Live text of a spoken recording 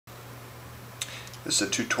This is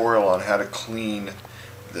a tutorial on how to clean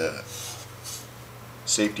the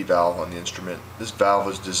safety valve on the instrument. This valve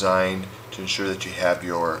was designed to ensure that you have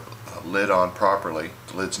your lid on properly.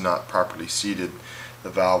 If the lid's not properly seated, the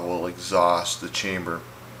valve will exhaust the chamber.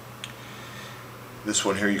 This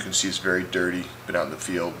one here you can see is very dirty, been out in the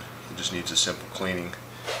field. It just needs a simple cleaning.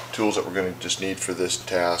 Tools that we're going to just need for this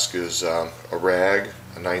task is a rag,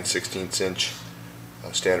 a 9/16 inch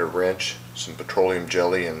standard wrench, some petroleum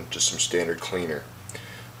jelly, and just some standard cleaner.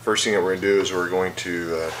 First thing that we're going to do is we're going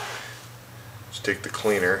to just take the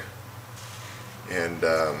cleaner and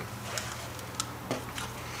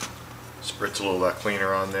spritz a little of that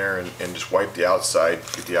cleaner on there and just wipe the outside,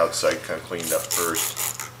 get the outside kind of cleaned up first.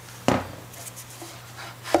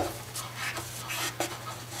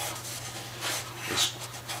 This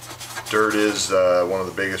dirt is one of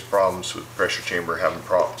the biggest problems with pressure chamber having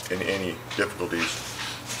in any difficulties.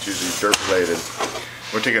 It's usually dirt related.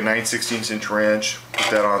 We're going to take a 9/16 inch wrench, put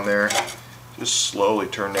that on there, just slowly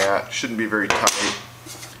turn that. Shouldn't be very tight,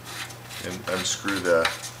 and unscrew the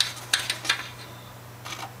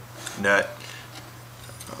nut.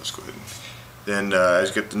 Let's go ahead and then as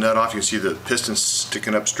you get the nut off, you can see the piston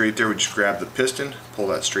sticking up straight there. We just grab the piston, pull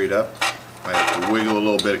that straight up. Might have to wiggle a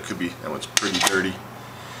little bit. It could be, that one's pretty dirty.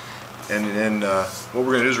 And then what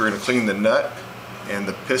we're going to do is we're going to clean the nut and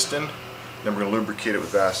the piston. Then we're going to lubricate it with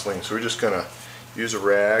Vaseline. So we're just going to use a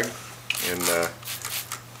rag and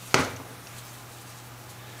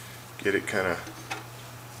get it kind of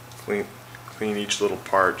clean each little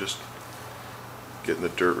part, just getting the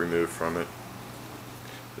dirt removed from it.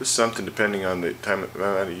 This is something, depending on the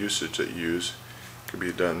amount of usage that you use, could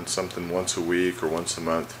be done something once a week or once a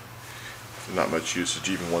month. Not much usage,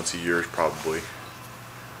 even once a year is probably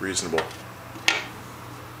reasonable.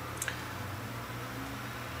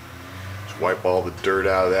 Just wipe all the dirt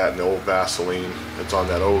out of that and the old Vaseline that's on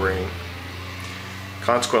that O-ring.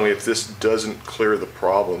 Consequently, if this doesn't clear the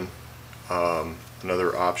problem,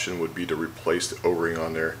 another option would be to replace the O-ring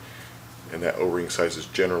on there, and that O-ring size is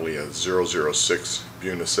generally a 006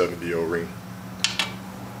 Buna 70 O-ring,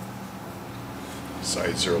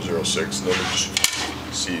 size 006. And then we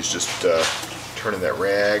just see he's just turning that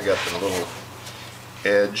rag up in a little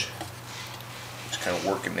edge, just kind of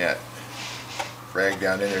working that rag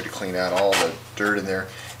down in there to clean out all the dirt in there.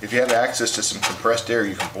 If you have access to some compressed air,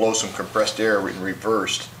 you can blow some compressed air in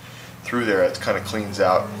reverse through there. It kind of cleans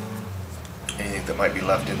out anything that might be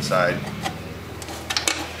left inside.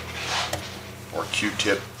 Or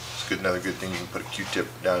Q-tip. It's good. Another good thing, you can put a Q-tip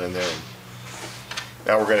down in there.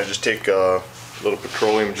 Now we're going to just take a little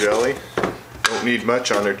petroleum jelly. Don't need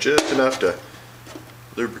much on there, just enough to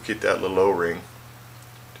lubricate that little O-ring.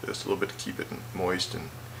 Just a little bit to keep it moist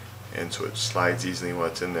and so it slides easily while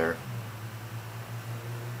it's in there.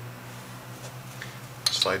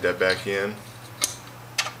 Slide that back in.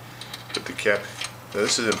 Put the cap. Now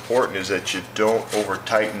this is important, is that you don't over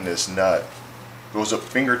tighten this nut. It goes up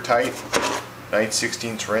finger tight.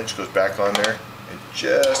 9/16 wrench goes back on there, and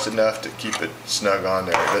just enough to keep it snug on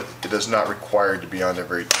there. But it does not require to be on there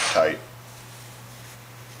very tight.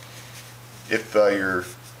 If your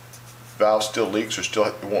valve still leaks or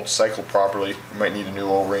it won't cycle properly, you might need a new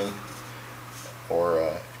O-ring. Or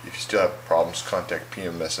if you still have problems, contact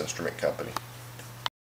PMS Instrument Company.